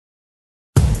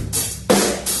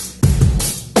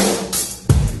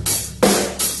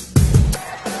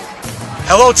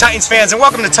Hello Titans fans and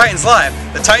welcome to Titans Live.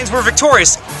 The Titans were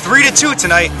victorious 3-2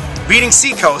 tonight, beating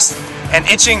Seacoast and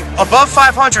inching above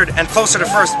 500 and closer to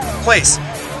first place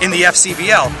in the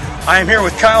FCBL. I am here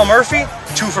with Kyle Murphy,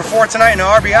 2 for 4 tonight in an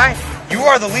RBI. You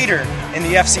are the leader in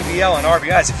the FCBL in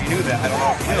RBIs, if you knew that. I don't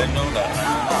know if you knew. I didn't know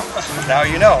that. Now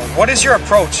you know. What is your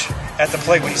approach at the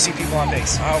plate when you see people on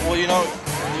base? Well, you know,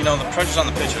 the pressure's on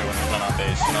the pitcher when they're not on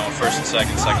base. You know, first and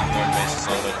second and third base is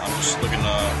all that. I'm just looking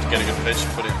to get a good pitch,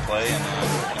 put it in play, and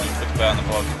you put the bat on the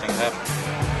ball, good things happen.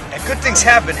 And good things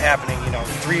have been happening.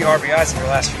 3 RBIs in your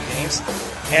last few games,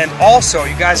 and also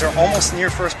you guys are almost near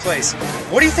first place.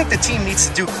 What do you think the team needs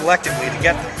to do collectively to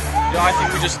get there? I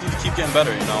think we just need to keep getting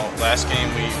better. Last game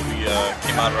we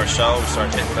came out of our shell, we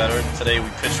started getting better. Today we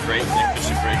pitched great. Nick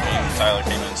pitched a great game. Tyler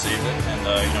came in and saved it,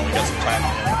 and we got some time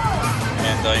here.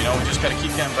 And we just got to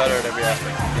keep getting better at every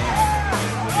aspect of the game, and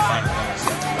we'll be fine with things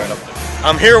right up there.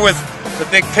 I'm here with the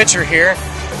big pitcher here,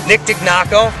 Nick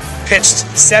Dignacco. Pitched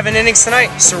 7 innings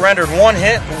tonight, surrendered 1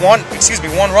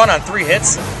 run on 3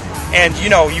 hits, and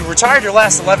you retired your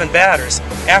last 11 batters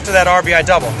after that RBI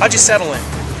double. How'd you settle in?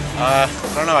 I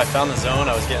don't know. I found the zone.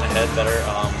 I was getting ahead better.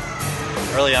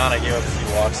 Early on, I gave up a few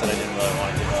walks that I didn't really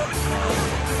want to give up,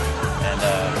 and I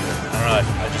don't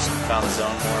know. I just found the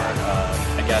zone more.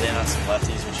 I got in on some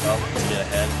lefties, which helped to get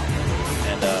ahead,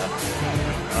 and I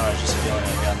don't know. I was just feeling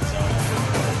I got in the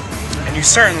zone. And you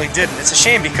certainly didn't. It's a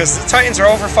shame because the Titans are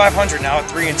over 500 now at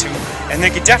 3-2, and they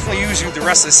could definitely use you the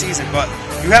rest of the season. But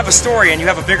you have a story and you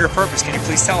have a bigger purpose. Can you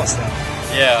please tell us that?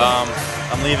 Yeah,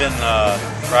 I'm leaving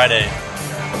Friday,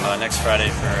 next Friday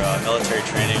for military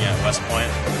training at West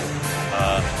Point,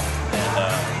 and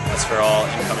that's for all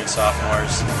incoming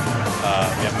sophomores.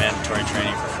 We have mandatory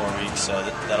training for 4 weeks, so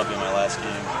that'll be my last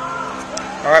game.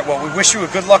 All right, well, we wish you a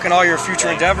good luck in all your future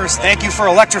endeavors. Thank you for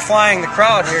electrifying the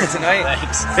crowd here tonight.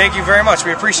 Thanks. Thank you very much.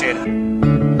 We appreciate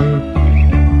it.